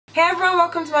Hey everyone,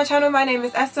 welcome to my channel. My name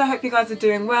is Esther. I hope you guys are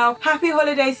doing well. Happy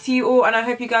holidays to you all, and I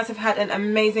hope you guys have had an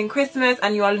amazing Christmas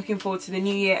and you are looking forward to the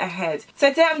new year ahead. So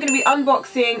today I'm going to be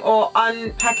unboxing or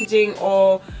unpackaging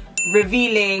or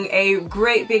revealing a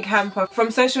great big hamper from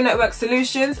Social Network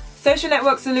Solutions. Social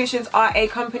Network Solutions are a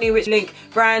company which link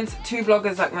brands to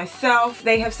bloggers like myself.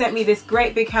 They have sent me this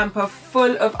great big hamper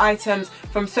full of items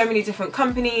from so many different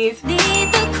companies.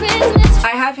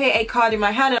 I have here a card in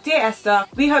my hand. Dear Esther,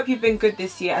 we hope you've been good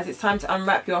this year as it's time to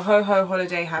unwrap your ho-ho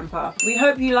holiday hamper. We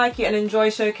hope you like it and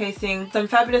enjoy showcasing some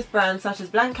fabulous brands such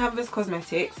as Blank Canvas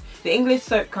Cosmetics, the English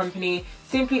Soap Company,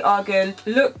 Simply Argan,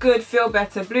 Look Good, Feel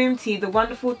Better, Bloom Tea, The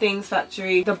Wonderful Things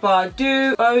Factory, The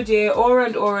Bardou, Oh Dear, Aura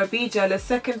and Aura, Be Jealous,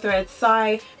 Second Thread,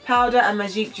 Sai, Powder and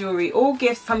Magique Jewelry. All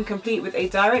gifts come complete with a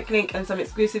direct link and some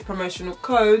exclusive promotional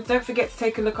codes. Don't forget to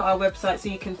take a look at our website so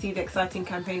you can see the exciting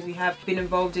campaigns we have been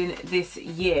involved in this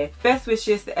year. Best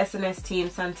wishes, the SNS team,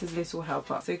 Santa's little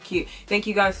helper. So cute. Thank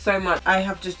you guys so much. I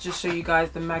have just show you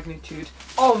guys the magnitude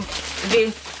of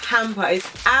this hamper. It's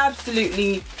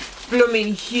absolutely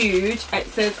blooming huge. It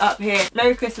says up here,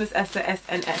 Merry Christmas Esther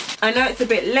SNS. I know it's a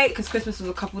bit late because Christmas was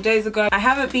a couple days ago. I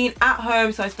haven't been at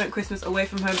home, so I spent Christmas away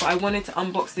from home, but I wanted to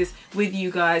unbox this with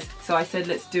you guys, so I said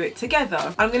let's do it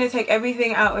together. I'm going to take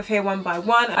everything out of here one by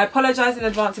one. I apologize in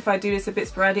advance if I do this a bit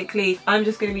sporadically. I'm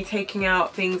just going to be taking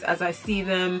out things as I see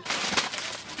them.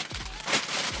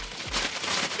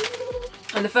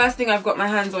 And the first thing I've got my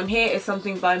hands on here is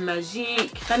something by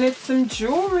Magique, and it's some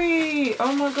jewelry.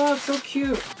 Oh my god, so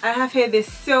cute. I have here this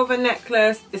silver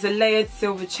necklace. It's a layered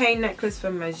silver chain necklace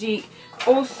from Magique.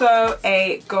 Also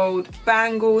a gold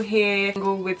bangle here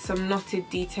with some knotted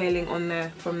detailing on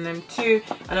there from them too.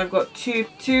 And I've got two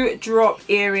drop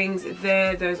earrings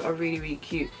there. Those are really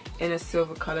cute in a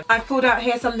silver color. I pulled out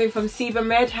here something from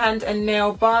Sebamed Hand and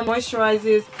Nail Balm.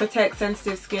 Moisturizes, protects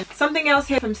sensitive skin. Something else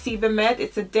here from Sebamed.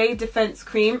 It's a day defense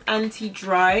cream,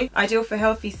 anti-dry, ideal for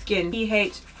healthy skin,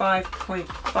 pH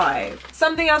 5.5.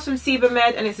 Something else from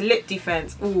Sebamed, and it's lip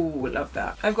defense. Ooh, love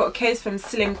that. I've got a case from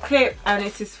Slim Clip, and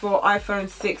it is for iPhone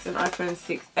 6 and iPhone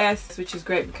 6s, which is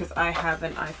great because I have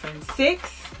an iPhone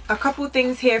 6. A couple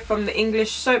things here from the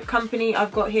English Soap Company.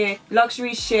 I've got here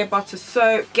Luxury Sheer Butter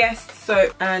Soap, Guest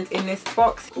Soap, and in this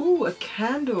box, ooh, a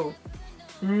candle.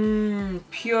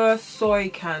 Pure soy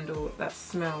candle. That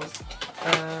smells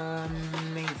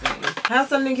amazing. I have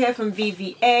something here from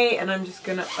VVA, and I'm just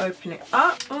gonna open it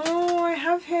up. Oh, I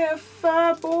have here a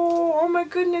fur ball. Oh my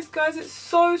goodness, guys, it's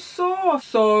so soft.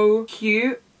 So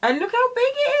cute. And look how big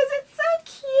it is, it's so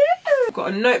cute. I've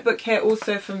got a notebook here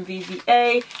also from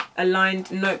VVA, a lined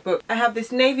notebook. I have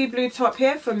this navy blue top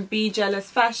here from Be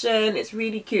Jealous Fashion. It's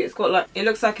really cute. It's got like, it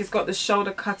looks like it's got the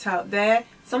shoulder cut out there.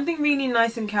 Something really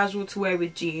nice and casual to wear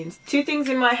with jeans. Two things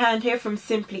in my hand here from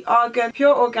Simply Argan.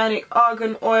 Pure organic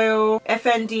argan oil,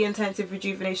 FND intensive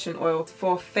rejuvenation oil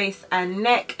for face and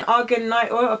neck. Argan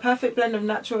night oil, a perfect blend of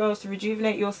natural oils to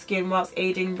rejuvenate your skin whilst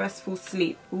aiding restful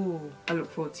sleep. Ooh, I look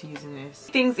forward to using this.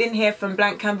 Things in here from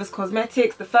Blank Canvas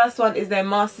Cosmetics. The first one is their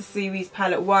Master Series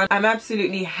Palette 1. I'm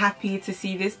absolutely happy to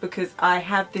see this because I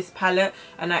have this palette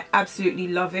and I absolutely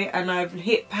love it, and I've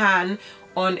hit pan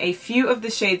on a few of the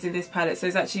shades in this palette, so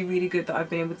it's actually really good that I've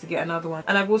been able to get another one.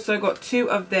 And I've also got two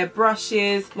of their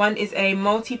brushes. One is a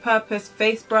multi-purpose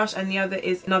face brush and the other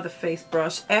is another face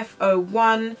brush,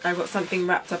 F01. I've got something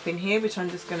wrapped up in here which I'm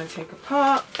just going to take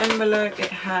apart. Envelope,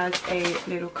 it has a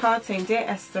little card saying, Dear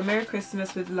Esther, Merry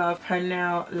Christmas with love,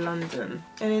 Pernell, London.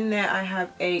 And in there I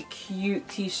have a cute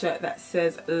t-shirt that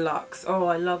says Luxe. Oh,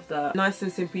 I love that. Nice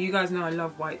and simple. You guys know I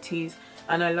love white tees,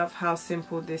 and I love how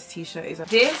simple this t-shirt is.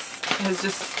 This has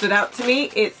just stood out to me.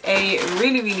 It's a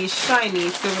really shiny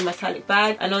silver metallic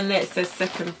bag, and on there it says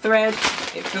Second Thread.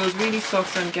 It feels really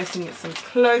soft, so I'm guessing it's some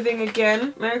clothing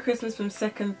again. Merry Christmas from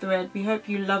Second Thread. We hope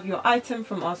you love your item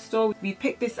from our store. We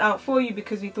picked this out for you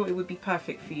because we thought it would be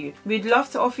perfect for you. We'd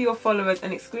love to offer your followers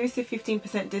an exclusive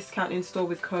 15% discount in store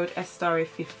with code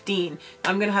estare15.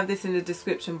 I'm going to have this in the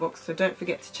description box, so don't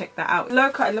forget to check that out.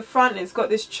 Low cut in the front, it's got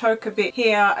this choker bit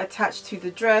here attached to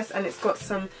the dress, and it's got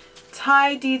some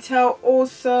tie detail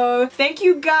also. Thank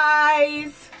you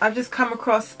guys. I've just come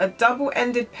across a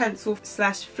double-ended pencil /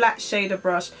 flat shader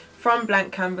brush from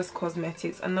Blank Canvas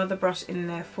Cosmetics. Another brush in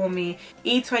there for me,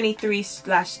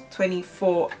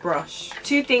 E23/24 brush.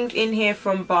 Two things in here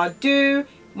from Bardou.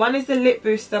 One is the lip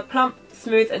booster, plump,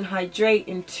 smooth and hydrate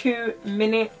in 2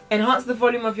 minutes. Enhance the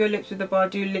volume of your lips with the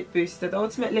Bardou lip booster, the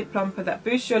ultimate lip plumper that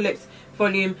boosts your lips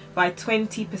volume by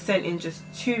 20% in just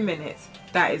 2 minutes.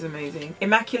 That is amazing.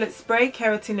 Immaculate spray,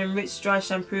 keratin enriched dry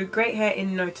shampoo, great hair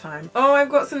in no time. Oh, I've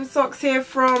got some socks here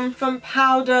from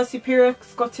Powder, Superior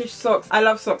Scottish socks. I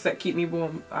love socks that keep me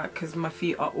warm because my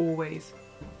feet are always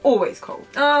always cold.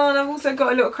 Oh, and I've also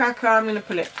got a little cracker. I'm gonna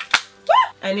pull it.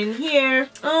 And in here,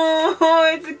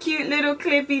 oh, it's a cute little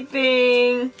clippy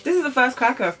thing. This is the first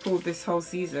cracker I've pulled this whole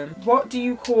season. What do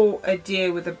you call a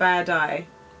deer with a bad eye?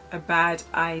 A bad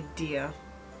idea.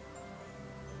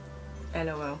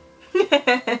 LOL.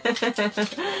 That's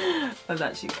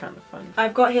actually kind of fun.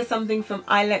 I've got here something from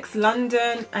Ilex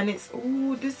London, and it's,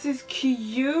 oh, this is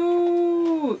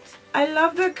cute. I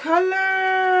love the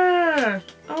color.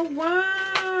 Oh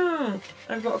wow.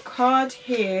 I've got a card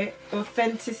here,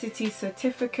 authenticity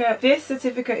certificate. This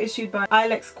certificate issued by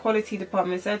Ilex Quality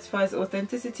Department certifies the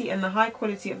authenticity and the high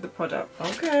quality of the product.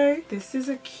 Okay, this is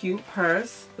a cute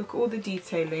purse. Look at all the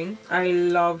detailing. I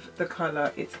love the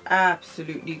color. It's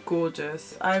absolutely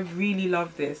gorgeous. I really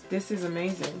love this. This is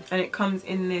amazing. And it comes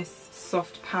in this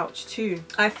soft pouch too.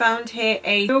 I found here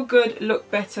a Feel Good Look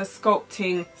Better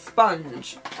sculpting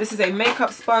sponge. This is a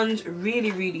makeup sponge,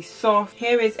 really soft.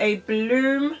 Here is a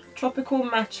Bloom Tropical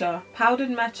Matcha powdered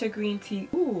matcha green tea.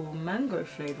 Ooh, mango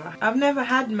flavor. I've never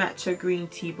had matcha green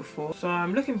tea before, so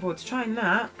I'm looking forward to trying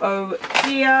that. Oh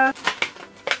dear.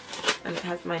 And it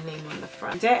has my name on the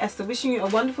front. Dear Esther, wishing you a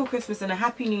wonderful Christmas and a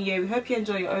happy new year. We hope you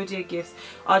enjoy your Oh Dear gifts.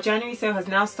 Our January sale has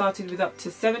now started with up to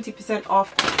 70%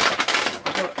 off.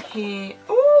 Got here,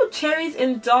 oh, cherries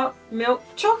in dark milk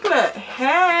chocolate.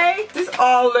 Hey, this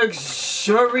all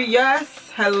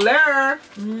luxurious. Hello.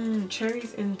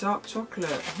 Cherries in dark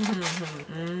chocolate.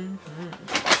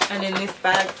 And in this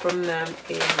bag from them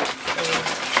is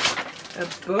a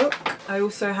book. I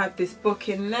also have this book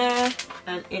in there,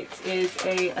 and it is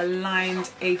a aligned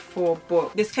A4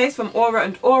 book. This case from Aura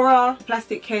and Aura,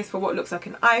 plastic case for what looks like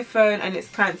an iPhone, and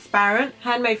it's transparent.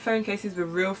 Handmade phone cases with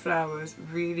real flowers.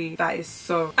 Really, that is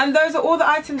so. And those are all the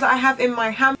items that I have in my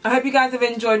hamper. I hope you guys have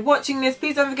enjoyed watching this.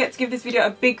 Please don't forget to give this video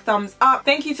a big thumbs up.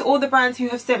 Thank you to all the brands who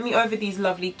have sent me over these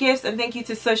lovely gifts, and thank you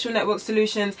to Social Network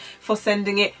Solutions for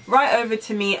sending it right over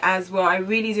to me as well. I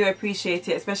really do appreciate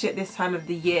it, especially at this time of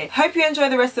the year. Hope you enjoy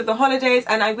the rest of the holidays,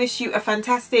 and I wish you a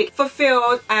fantastic,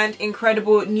 fulfilled and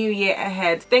incredible new year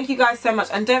ahead. Thank you guys so much,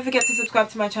 and don't forget to subscribe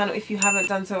to my channel if you haven't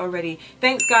done so already.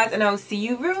 Thanks guys, and I will see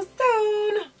you real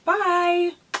soon.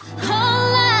 Bye.